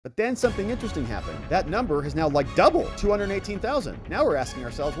But then something interesting happened. That number has now like doubled, 218,000. Now we're asking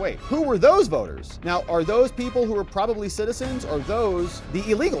ourselves, wait, who were those voters? Now, are those people who are probably citizens, or those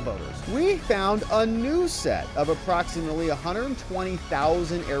the illegal voters? We found a new set of approximately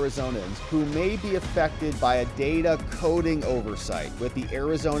 120,000 Arizonans who may be affected by a data coding oversight with the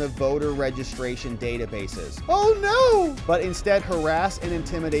Arizona voter registration databases. Oh no! But instead harass and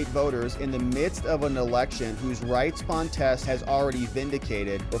intimidate voters in the midst of an election whose rights Fontes has already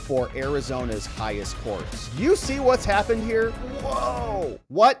vindicated before Arizona's highest courts. You see what's happened here? Whoa!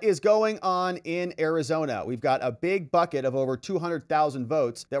 What is going on in Arizona? We've got a big bucket of over 200,000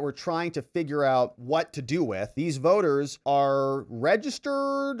 votes that we're trying to figure out what to do with. These voters are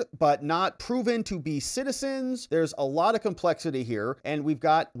registered, but not proven to be citizens. There's a lot of complexity here, and we've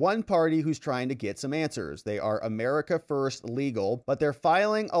got one party who's trying to get some answers. They are America First Legal, but they're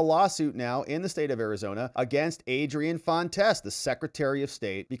filing a lawsuit now in the state of Arizona against Adrian Fontes, the Secretary of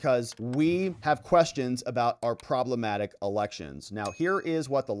State, because we have questions about our problematic elections. Now, here is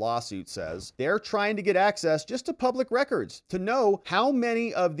what the lawsuit says. They're trying to get access just to public records to know how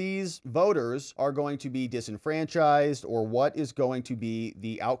many of these voters are going to be disenfranchised or what is going to be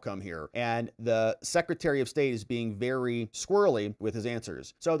the outcome here. And the Secretary of State is being very squirrely with his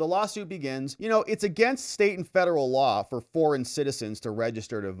answers. So the lawsuit begins, it's against state and federal law for foreign citizens to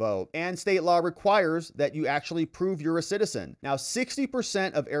register to vote, and state law requires that you actually prove you're a citizen. Now,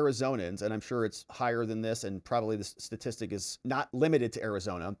 60% of Arizonans, and I'm sure it's higher than this, and probably this statistic is not limited to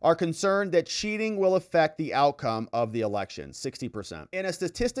Arizona, are concerned that cheating will affect the outcome of the election, 60%. In a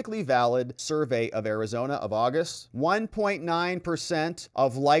statistically valid survey of Arizona of August, 1.9%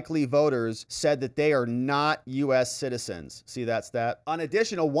 of likely voters said that they are not U.S. citizens. See that stat? An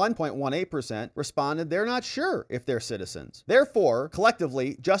additional 1.18% responded they're not sure if they're citizens. Therefore,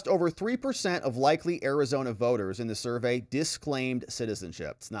 collectively, just over 3% of likely Arizona voters in the survey disclaimed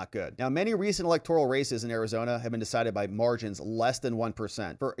citizenship. It's not good. Now, many recent electoral races in Arizona have been decided by margins less than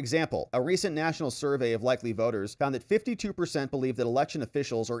 1%. For example, a recent national survey of likely voters found that 52% believe that election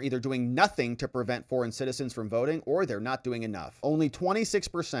officials are either doing nothing to prevent foreign citizens from voting or they're not doing enough. Only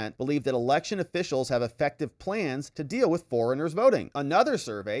 26% believe that election officials have effective plans to deal with foreigners voting. Another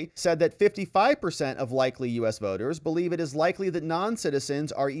survey said that 55% of likely U.S. voters believe it is likely that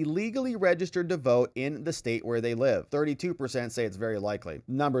non-citizens are illegally registered to vote in the state where they live. 32% say it's very likely.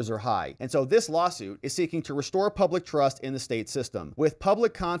 Numbers are high. And so this lawsuit is seeking to restore public trust in the state system. With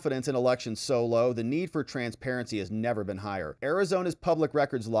public confidence in elections so low, the need for transparency has never been higher. Arizona's public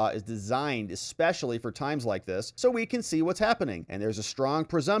records law is designed especially for times like this so we can see what's happening. And there's a strong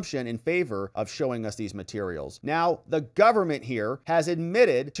presumption in favor of showing us these materials. Now, the government here has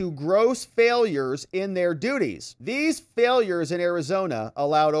admitted to gross failures in their duties. These failures in Arizona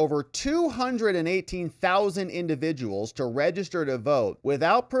allowed over 218,000 individuals to register to vote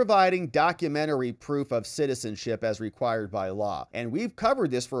without providing documentary proof of citizenship as required by law. And we've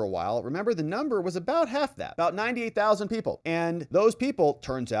covered this for a while. Remember, the number was about half that, about 98,000 people. And those people,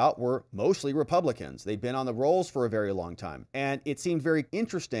 turns out, were mostly Republicans. They'd been on the rolls for a very long time. And it seemed very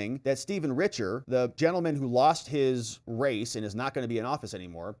interesting that Stephen Richer, the gentleman who lost his race and is not going to be in office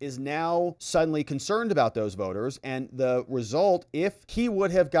anymore, is now suddenly concerned about those voters. And the result, if he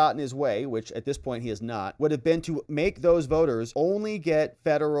would have gotten his way, which at this point he has not, would have been to make those voters only get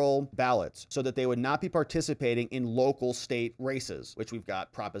federal ballots so that they would not be participating in local state races, which we've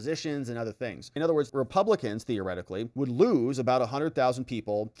got propositions and other things. In other words, Republicans, theoretically, would lose about 100,000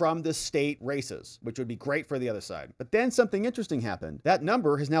 people from the state races, which would be great for the other side. But then something interesting happened. That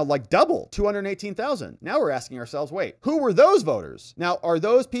number has now like doubled, 218,000. Now we're asking ourselves, wait, who were those voters? Now, are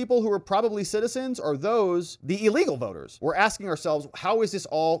those people who are probably citizens, or those the illegal voters? We're asking ourselves, how is this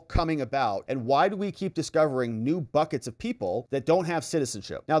all coming about, and why do we keep discovering new buckets of people that don't have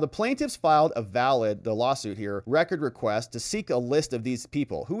citizenship? Now, the plaintiffs filed the lawsuit here, record request to seek a list of these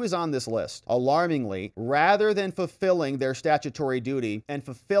people. Who is on this list? Alarmingly, rather than fulfilling their statutory duty and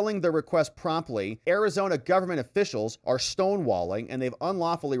fulfilling the request promptly, Arizona government officials are stonewalling, and they've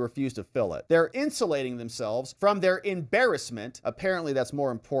unlawfully refused to fill it. They're insulating themselves from their embarrassment. Apparently, that's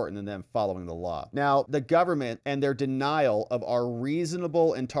more important than them following the law. Now, the government and their denial of our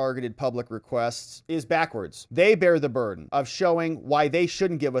reasonable and targeted public requests is backwards. They bear the burden of showing why they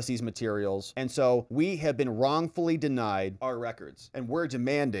shouldn't give us these materials, and so we have been wrongfully denied our records, and we're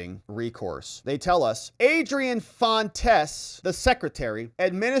demanding recourse. They tell us, Adrian Fontes, the secretary,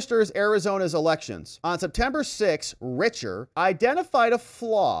 administers Arizona's elections. On September 6, Richer identified a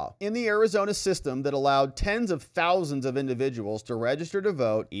flaw in the Arizona system that allowed tens of thousands of individuals to register to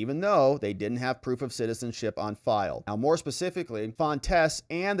vote, even though they didn't have proof of citizenship on file. Now, more specifically, Fontes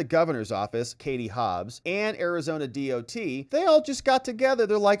and the governor's office, Katie Hobbs, and Arizona DOT, they all just just got together.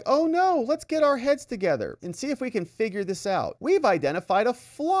 They're like, oh no, let's get our heads together and see if we can figure this out. We've identified a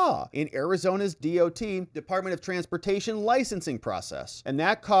flaw in Arizona's DOT, Department of Transportation licensing process. And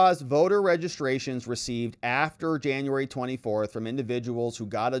that caused voter registrations received after January 24th from individuals who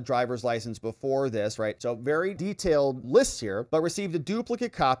got a driver's license before this, right? So very detailed lists here, but received a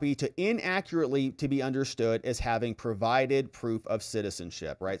duplicate copy to inaccurately to be understood as having provided proof of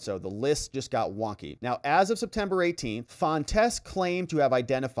citizenship, right? So the list just got wonky. Now, as of September 18th, Fontes claimed to have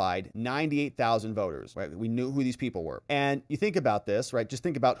identified 98,000 voters, right? We knew who these people were. And you think about this, right? Just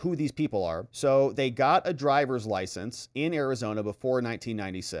think about who these people are. So they got a driver's license in Arizona before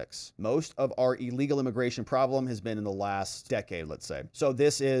 1996. Most of our illegal immigration problem has been in the last decade, let's say. So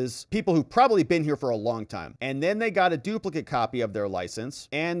this is people who've probably been here for a long time. And then they got a duplicate copy of their license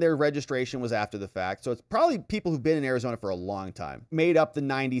and their registration was after the fact. So it's probably people who've been in Arizona for a long time, made up the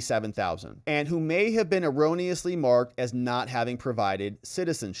 97,000, and who may have been erroneously marked as not having provided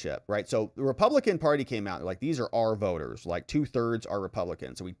citizenship, right? So the Republican Party came out, like, these are our voters, like 2/3 are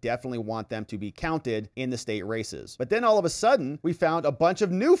Republicans. So we definitely want them to be counted in the state races. But then all of a sudden, we found a bunch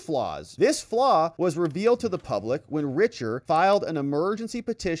of new flaws. This flaw was revealed to the public when Richer filed an emergency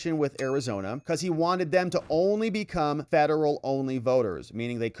petition with Arizona because he wanted them to only become federal-only voters,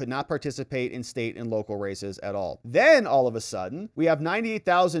 meaning they could not participate in state and local races at all. Then all of a sudden, we have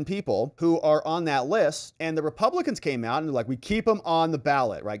 98,000 people who are on that list, and the Republicans came out and they're like, we keep them on the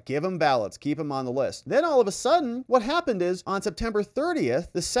ballot, right? Give them ballots, keep them on the list. Then all of a sudden, what happened is on September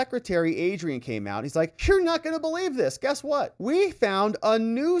 30th, the Secretary Adrian came out. He's like, you're not going to believe this. Guess what? We found a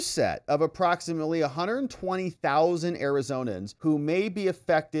new set of approximately 120,000 Arizonans who may be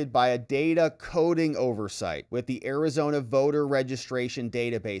affected by a data coding oversight with the Arizona voter registration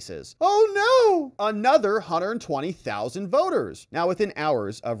databases. Oh no! Another 120,000 voters. Now, within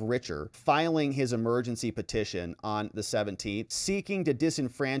hours of Richer filing his emergency petition on the 17th, seeking to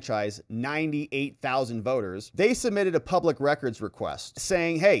disenfranchise 98,000 voters, they submitted a public records request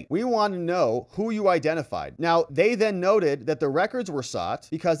saying, hey, we want to know who you identified. Now, they then noted that the records were sought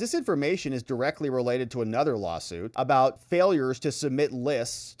because this information is directly related to another lawsuit about failures to submit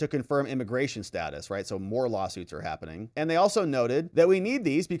lists to confirm immigration status, right? So more lawsuits are happening. And they also noted that we need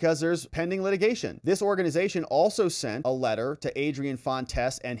these because there's pending litigation. This organization also sent a letter to Adrian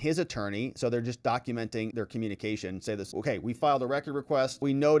Fontes and his attorney. So they're just documenting their communication. Say this, okay, we filed a record request.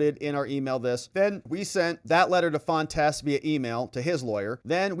 We noted in our email this. Then we sent that letter to Fontes via email to his lawyer.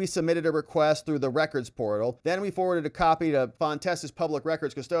 Then we submitted a request through the records portal. Then we forwarded a copy to Fontes' public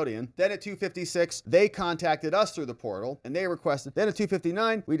records custodian. Then at 2:56, they contacted us through the portal and they requested. Then at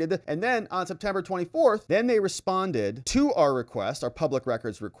 2:59, we did this. And then on September 24th, then they responded to our request, our public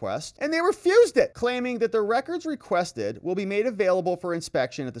records request, and they refused it, claiming that the records requested will be made available for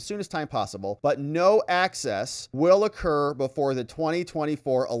inspection at the soonest time possible, but no access will occur before the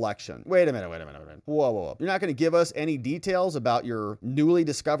 2024 election. Wait a minute. Whoa. You're not going to give us any details about your newly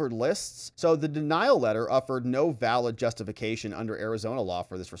discovered lists? So the denial letter offered no valid justification under Arizona law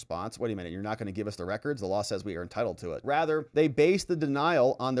for this response. Wait a minute, you're not going to give us the records? The law says we are entitled to it. Rather, they based the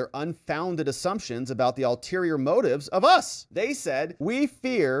denial on their unfounded assumptions about the ulterior motives of us. They said, we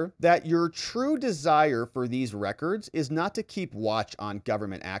fear that your true desire for these records is not to keep watch on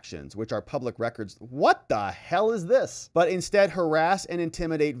government actions, which are public records. What the hell is this? But instead harass and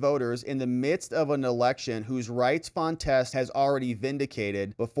intimidate voters in the midst of an election whose rights Fontes has already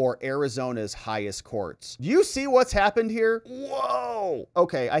vindicated before Arizona's highest courts. Do you see what's happened here? Whoa!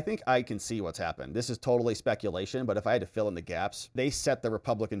 Okay, I think I can see what's happened. This is totally speculation, but if I had to fill in the gaps, they set the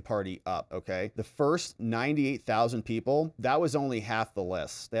Republican Party up, okay? The first 98,000 people, that was only half the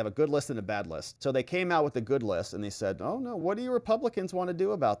list. They have a good list and a bad list. So they came out with the good list and they said, oh no, what do you Republicans want to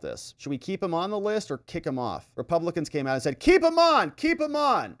do about this? Should we keep them on the list or kick them off? Republicans came out and said, keep them on, keep them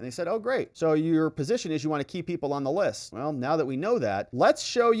on. And they said, oh great. So your position is you want to keep people on the list. Well, now that we know that, let's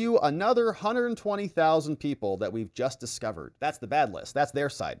show you another 120,000 people that we've just discovered. That's the bad list. That's their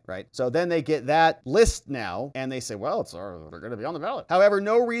side, right? So then they get that list now and they say, well, they're going to be on the ballot. However,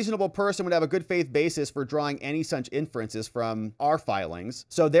 no reasonable person would have a good faith basis for drawing any such inferences from our filings.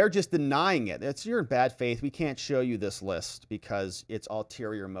 So they're just denying it. You're in bad faith. We can't show you this list because it's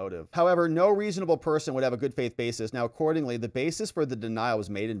ulterior motive. However, no reasonable person would have a good faith basis. Now, accordingly, the basis for the denial was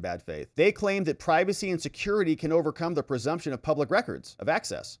made in bad faith. They claimed that privacy and security can overcome the presumption of public records of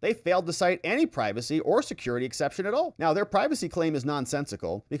access. They failed to cite any privacy or security exception at all. Now, their privacy claim is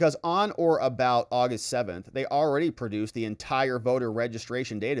nonsensical because on or about August 7th, they already produced the entire voter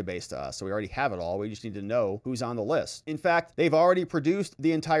registration database to us. So we already have it all. We just need to know who's on the list. In fact, they've already produced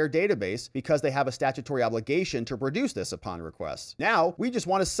the entire database because they have a statutory obligation to produce this upon request. Now, we just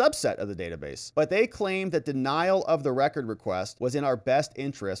want a subset of the database. But they claim that denial of the the record request was in our best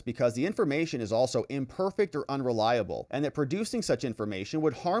interest because the information is also imperfect or unreliable, and that producing such information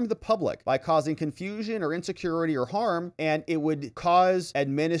would harm the public by causing confusion or insecurity or harm, and it would cause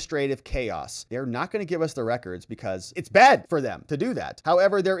administrative chaos. They're not going to give us the records because it's bad for them to do that.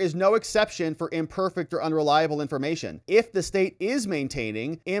 However, there is no exception for imperfect or unreliable information. If the state is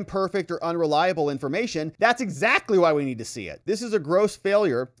maintaining imperfect or unreliable information, that's exactly why we need to see it. This is a gross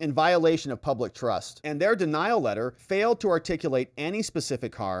failure in violation of public trust, and their denial letter failed to articulate any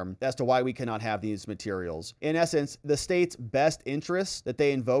specific harm as to why we cannot have these materials. In essence, the state's best interests that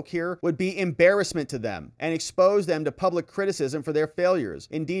they invoke here would be embarrassment to them and expose them to public criticism for their failures.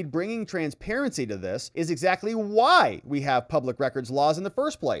 Indeed, bringing transparency to this is exactly why we have public records laws in the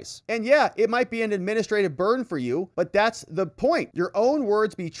first place. And yeah, it might be an administrative burden for you, but that's the point. Your own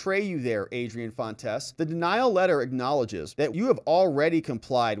words betray you there, Adrian Fontes. The denial letter acknowledges that you have already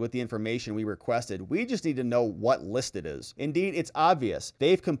complied with the information we requested. We just need to know what list it is. Indeed, it's obvious.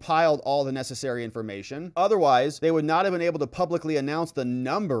 They've compiled all the necessary information. Otherwise, they would not have been able to publicly announce the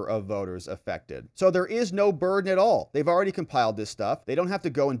number of voters affected. So there is no burden at all. They've already compiled this stuff. They don't have to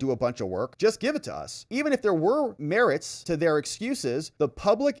go and do a bunch of work. Just give it to us. Even if there were merits to their excuses, the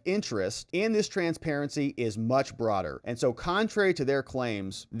public interest in this transparency is much broader. And so contrary to their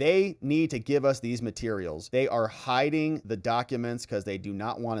claims, they need to give us these materials. They are hiding the documents because they do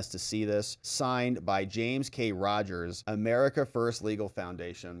not want us to see this. Signed by James K. Rogers, America First Legal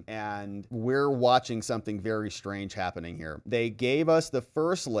Foundation. And we're watching something very strange happening here. They gave us the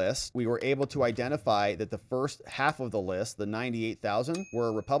first list. We were able to identify that the first half of the list, the 98,000,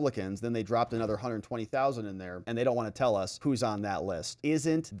 were Republicans. Then they dropped another 120,000 in there, and they don't want to tell us who's on that list.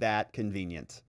 Isn't that convenient?